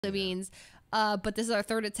Beans. But this is our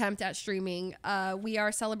third attempt at streaming. We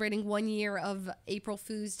are celebrating 1 year of April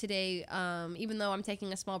Fools today. Even though I'm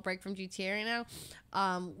taking a small break from GTA right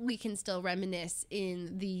now, we can still reminisce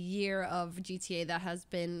in the year of GTA that has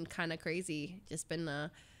been kind of crazy. Just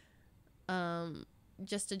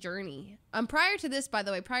a journey. Prior to this, by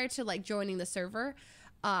the way, prior to like joining the server,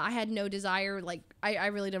 I had no desire. Like I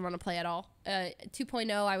really didn't want to play at all.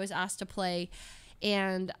 2.0, I was asked to play.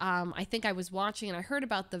 And I think I was watching and I heard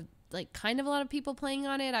about the kind of a lot of people playing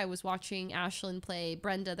on it. I was watching Ashlyn play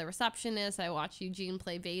Brenda the receptionist. I watched Eugene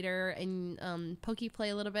play Vader and Pokey play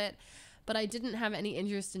a little bit. But I didn't have any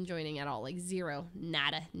interest in joining at all. Like zero,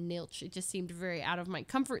 nada, nilch. It just seemed very out of my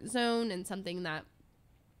comfort zone and something that,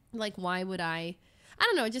 like, why would I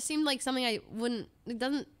don't know. It just seemed like something I wouldn't, it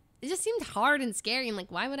just seemed hard and scary. And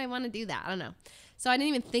like, why would I want to do that? I don't know. So I didn't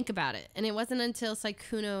even think about it. And it wasn't until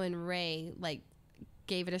Saikuno and Ray,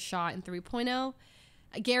 gave it a shot in 3.0.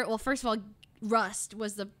 Garrett, well, first of all, Rust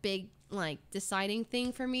was the big deciding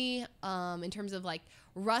thing for me, in terms of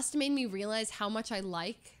Rust made me realize how much I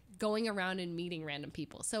like going around and meeting random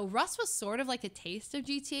people. So Rust was sort of like a taste of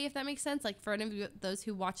GTA, if that makes sense. Like for any of those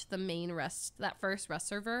who watched the main Rust, that first Rust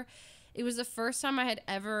server, it was the first time I had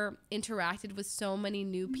ever interacted with so many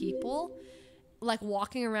new people,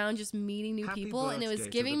 walking around just meeting new people, and it was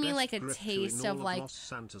giving me a taste of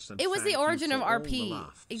it was the origin of RP.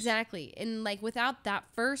 Exactly. And without that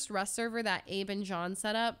first Rust server that Abe and John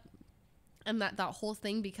set up, and that whole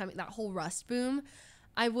thing becoming that whole Rust boom,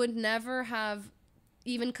 I would never have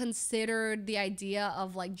even considered the idea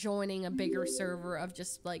of joining a bigger server of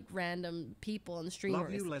just random people and streamers.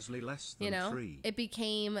 Love you, Leslie, less than three. It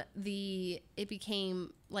became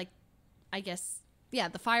I guess, yeah,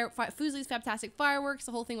 the Fusely's Fantastic Fireworks,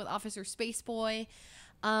 the whole thing with Officer Spaceboy,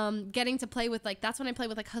 getting to play with that's when I played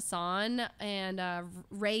with Hassan and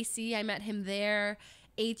Ray C. I met him there.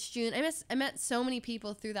 H. June. I met so many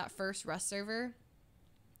people through that first Rust server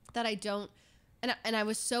that and I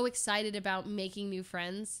was so excited about making new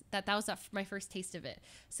friends that was my first taste of it.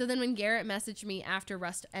 So then when Garrett messaged me after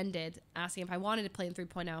Rust ended, asking if I wanted to play in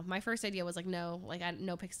 3.0, my first idea was no,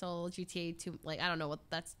 Nopixel, GTA 2, I don't know what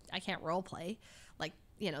I can't role play.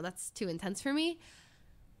 That's too intense for me.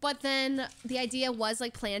 But then the idea was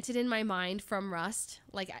planted in my mind from Rust.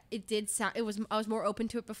 It did sound, I was more open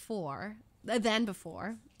to it than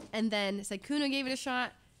before. And then Saikuno gave it a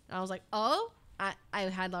shot. And I was like, oh, I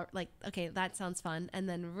had okay, that sounds fun. And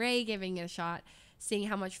then Ray giving it a shot, seeing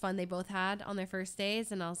how much fun they both had on their first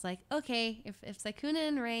days. And I was like, okay, if Saikuno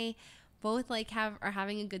and Ray both are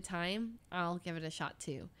having a good time, I'll give it a shot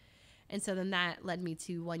too. And so then that led me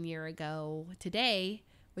to 1 year ago today,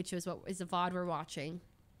 which was what is the VOD we're watching.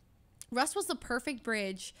 Rust was the perfect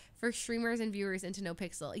bridge for streamers and viewers into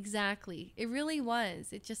Nopixel. Exactly. It really was.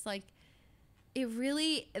 It just I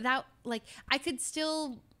could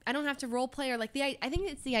still, I don't have to role play or I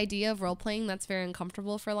think it's the idea of role playing that's very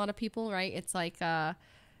uncomfortable for a lot of people, right? It's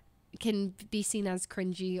can be seen as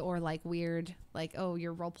cringy or weird, oh,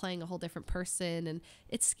 you're role playing a whole different person, and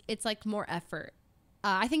it's more effort.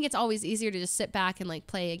 I think it's always easier to just sit back and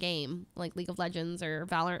play a game like League of Legends or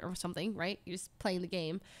Valorant or something, right? You're just playing the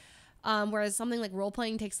game. Whereas something like role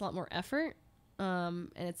playing takes a lot more effort. And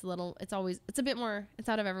it's a bit more, it's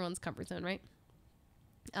out of everyone's comfort zone, right?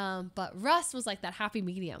 But Rust was that happy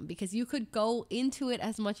medium because you could go into it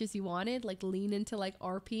as much as you wanted, lean into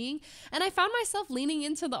RPing. And I found myself leaning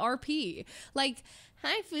into the RP.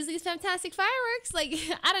 Hi, Fusely's Fantastic Fireworks.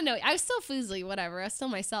 I don't know. I was still Fusely, whatever. I was still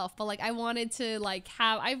myself. But I wanted to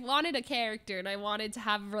I wanted a character and I wanted to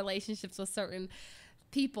have relationships with certain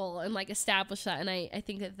people and establish that. And I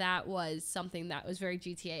think that was something that was very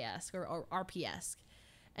GTA-esque or RP-esque.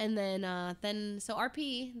 And then so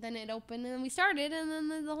RP, then it opened and we started, and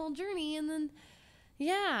then the whole journey, and then,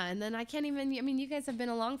 yeah, and then I mean, you guys have been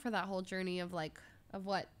along for that whole journey of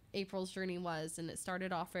what April's journey was, and it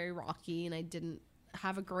started off very rocky, and I didn't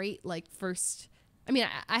have a great, first, I mean,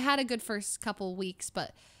 I had a good first couple weeks,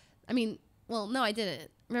 but, I mean, well, no, I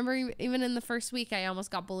didn't. Remember, even in the first week, I almost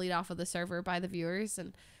got bullied off of the server by the viewers,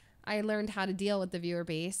 and I learned how to deal with the viewer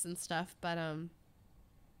base and stuff, but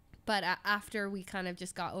after we kind of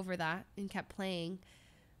just got over that and kept playing,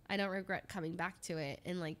 I don't regret coming back to it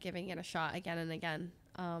and giving it a shot again and again.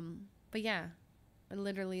 But yeah, I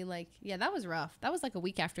literally yeah, that was rough. That was a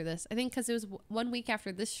week after this. I think because it was 1 week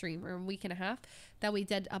after this stream, or a week and a half, that we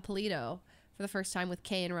did Polito for the first time with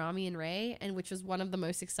Kay and Rami and Ray, and which was one of the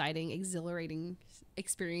most exciting, exhilarating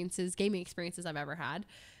gaming experiences I've ever had.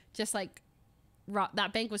 Just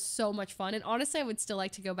that bank was so much fun, and honestly I would still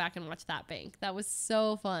like to go back and watch that bank. That was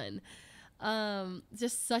so fun.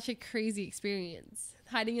 Just such a crazy experience.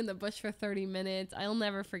 Hiding in the bush for 30 minutes. I'll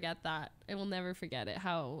never forget that. I will never forget it,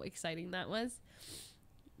 how exciting that was.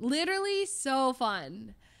 Literally so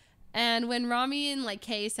fun. And when Rami and like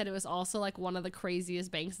Kay said it was also like one of the craziest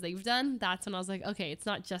banks they've done, that's when I was like, okay, it's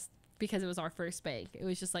not just because it was our first bank. It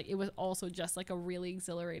was just like, it was also just like a really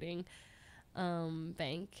exhilarating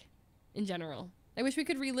bank in general. I wish we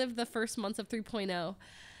could relive the first months of 3.0.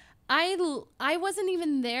 I wasn't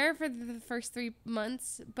even there for the first 3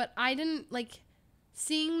 months, but I didn't like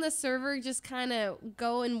seeing the server just kind of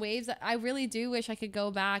go in waves. I really do wish I could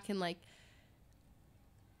go back and like,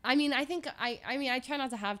 I mean, I think I try not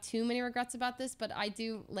to have too many regrets about this, but I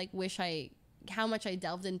do like wish how much I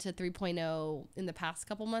delved into 3.0 in the past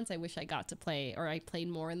couple months. I wish I got to play, or I played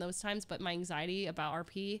more in those times, but my anxiety about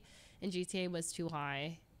RP and GTA was too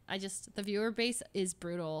high. The viewer base is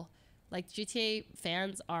brutal. Like, GTA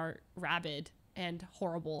fans are rabid and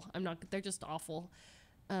horrible. They're just awful.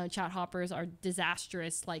 Chat hoppers are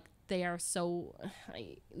disastrous. Like, they are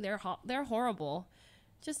they're horrible.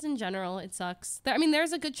 Just in general, it sucks.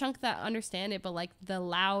 There's a good chunk that understand it, but like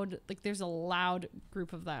there's a loud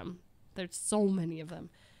group of them. There's so many of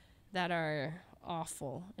them that are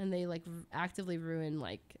awful, and they like actively ruin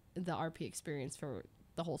like the RP experience for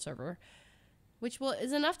the whole server, which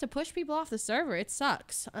is enough to push people off the server. It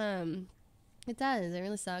sucks. It does. It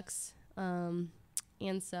really sucks. And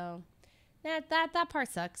so that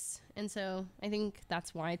part sucks. And so I think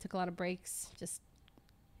that's why I took a lot of breaks. Just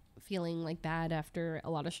feeling like bad after a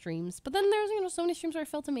lot of streams, but then there's so many streams where I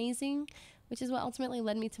felt amazing, which is what ultimately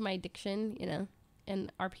led me to my addiction,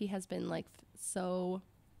 and RP has been like so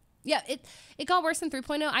it got worse in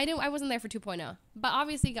 3.0. I wasn't there for 2.0, but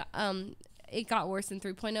obviously it got worse in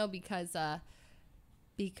 3.0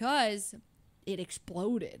 because it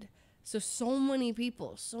exploded. So many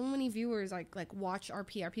people, so many viewers like watch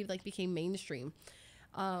RP like became mainstream.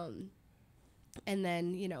 And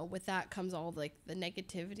then, with that comes all like the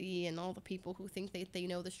negativity and all the people who think they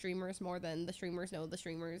know the streamers more than the streamers know the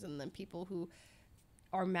streamers. And then people who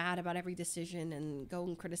are mad about every decision and go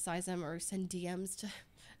and criticize them or send DMs to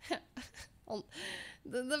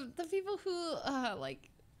the people who like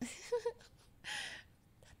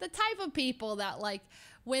the type of people that like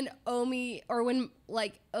when Omi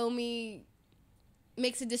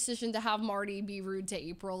makes a decision to have Marty be rude to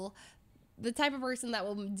April, the type of person that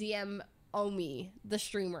will DM Omi, the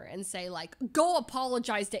streamer, and say like, go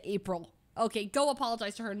apologize to April. Okay, go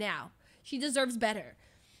apologize to her now. She deserves better.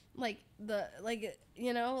 Like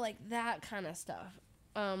that kind of stuff.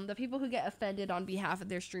 The people who get offended on behalf of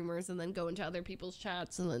their streamers and then go into other people's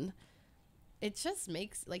chats, and then it just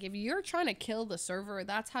makes like, if you're trying to kill the server,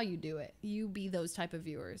 that's how you do it. You be those type of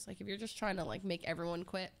viewers. Like if you're just trying to like make everyone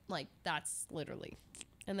quit, like that's literally,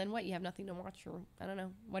 and then what, you have nothing to watch, or I don't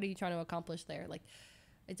know, what are you trying to accomplish there? Like,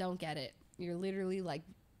 I don't get it. You're literally like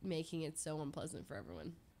making it so unpleasant for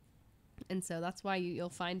everyone. And so that's why you'll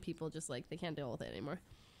find people just like, they can't deal with it anymore.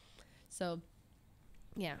 So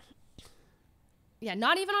yeah,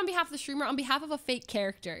 not even on behalf of the streamer, on behalf of a fake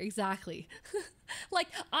character. Exactly. Like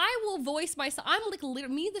I will voice myself. I'm like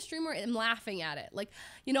me, the streamer, am laughing at it. Like,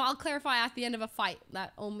 I'll clarify at the end of a fight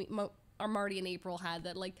that Marty and April had,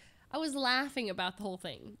 that like I was laughing about the whole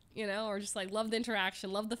thing, or just like love the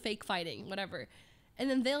interaction, love the fake fighting, whatever. And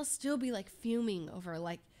then they'll still be like fuming over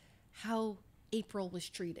like how April was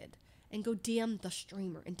treated, and go DM the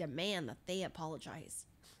streamer and demand that they apologize.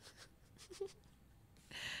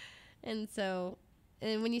 And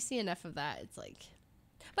when you see enough of that, it's like,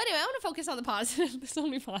 but anyway, I want to focus on the positives. There's so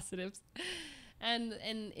many positives. And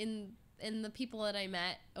in the people that I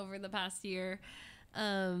met over the past year,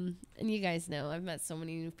 and you guys know I've met so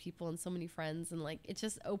many new people and so many friends, and like it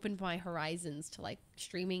just opened my horizons to like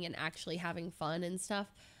streaming and actually having fun and stuff.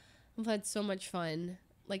 I've had so much fun.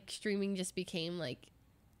 Like streaming just became like,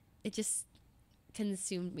 it just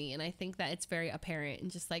consumed me, and I think that it's very apparent, and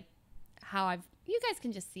just like how you guys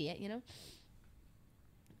can just see it,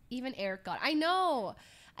 even Eric I know,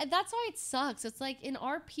 and that's why it sucks. It's like in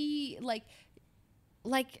RP,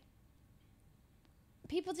 like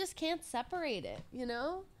people just can't separate it,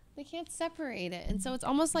 they can't separate it. And so it's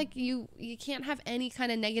almost like you can't have any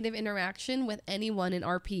kind of negative interaction with anyone in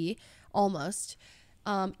RP, almost,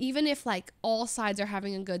 even if like all sides are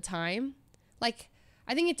having a good time. Like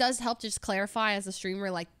I think it does help to just clarify as a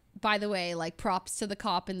streamer, like, by the way, like props to the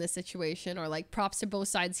cop in this situation, or like props to both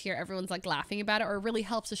sides here, everyone's like laughing about it, or it really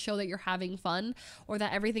helps to show that you're having fun or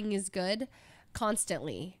that everything is good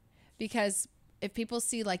constantly. Because if people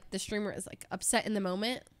see like the streamer is like upset in the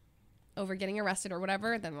moment over getting arrested or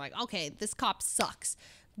whatever, then they're like, okay, this cop sucks.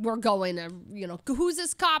 we're going to, who's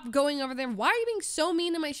this cop going over there? Why are you being so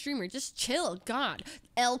mean to my streamer? Just chill. God,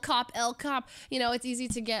 L cop. It's easy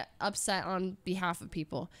to get upset on behalf of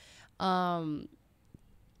people. And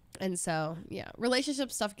so, yeah,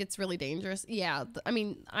 relationship stuff gets really dangerous. Yeah. I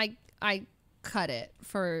mean, I cut it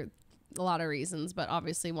for a lot of reasons, but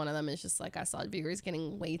obviously one of them is just like I saw viewers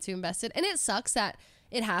getting way too invested, and it sucks that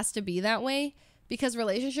it has to be that way because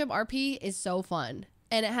relationship RP is so fun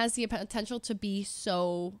and it has the potential to be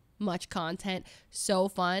so much content, so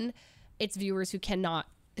fun. It's viewers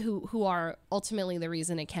who are ultimately the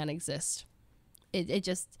reason it can't exist.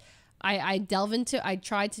 I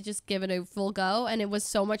tried to just give it a full go, and it was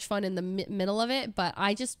so much fun in the middle of it, but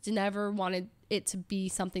I just never wanted it to be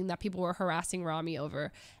something that people were harassing Rami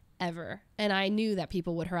over ever. And I knew that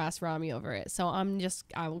people would harass Rami over it. So I'm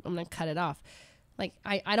going to cut it off. Like,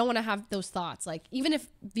 I don't want to have those thoughts. Like, even if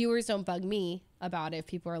viewers don't bug me about it, if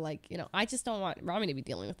people are like, I just don't want Rami to be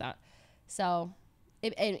dealing with that. So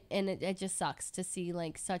it just sucks to see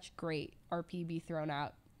like such great RP be thrown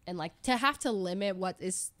out. And like to have to limit what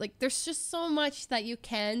is like, there's just so much that you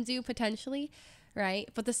can do potentially, right?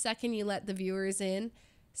 But the second you let the viewers in,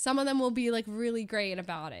 some of them will be like really great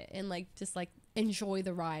about it and like just like enjoy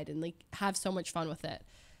the ride and like have so much fun with it.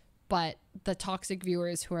 But the toxic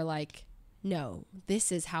viewers who are like, no,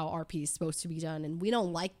 this is how RP is supposed to be done, and we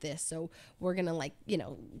don't like this, so we're gonna like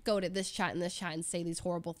go to this chat and say these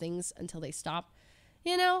horrible things until they stop.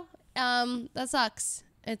 That sucks.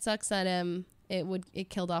 It sucks that it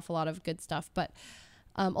killed off a lot of good stuff, but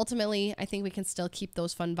ultimately I think we can still keep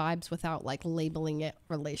those fun vibes without like labeling it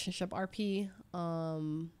relationship RP,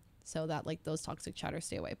 so that like those toxic chatters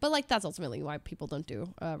stay away. But like that's ultimately why people don't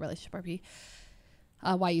do relationship RP,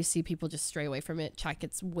 why you see people just stray away from it. Chat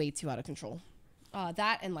gets way too out of control.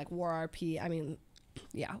 That and like war RP, I mean,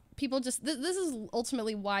 yeah, people just this is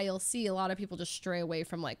ultimately why you'll see a lot of people just stray away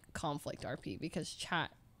from like conflict RP, because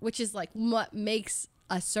chat, which is like what makes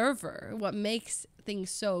a server, what makes things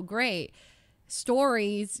so great.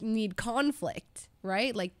 Stories need conflict,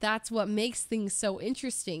 right? Like that's what makes things so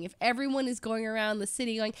interesting. If everyone is going around the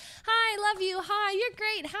city going, hi, love you, hi, you're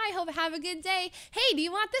great, hi, hope have a good day, hey, do you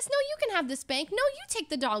want this? No, you can have this bank, no, you take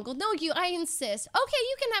the dongle, no, I insist, okay,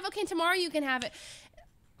 you can have, okay, tomorrow you can have it.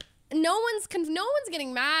 No one's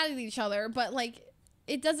getting mad at each other, but like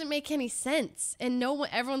it doesn't make any sense. And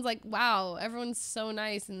everyone's like, wow, everyone's so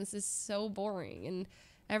nice and this is so boring, and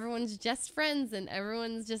everyone's just friends, and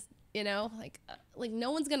everyone's just like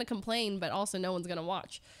no one's gonna complain, but also no one's gonna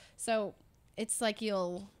watch. So it's like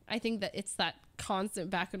I think that it's that constant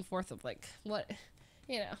back and forth of like what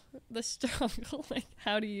the struggle, like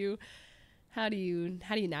how do you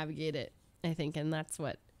navigate it, I think. And that's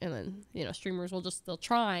what, and then streamers they'll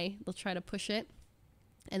try to push it,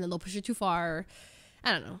 and then they'll push it too far.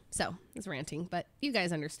 I don't know. So it's ranting, but you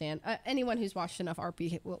guys understand. Anyone who's watched enough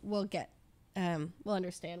RP will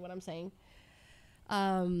understand what I'm saying.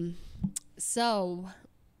 So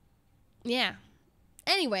yeah,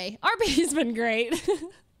 anyway, RP's been great,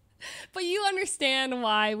 but you understand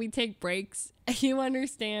why we take breaks. You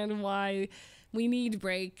understand why we need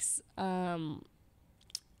breaks. And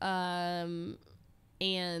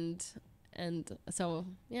so,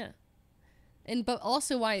 yeah. But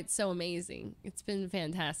also why it's so amazing. It's been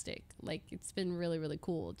fantastic. Like it's been really, really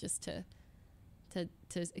cool just to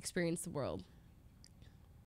experience the world.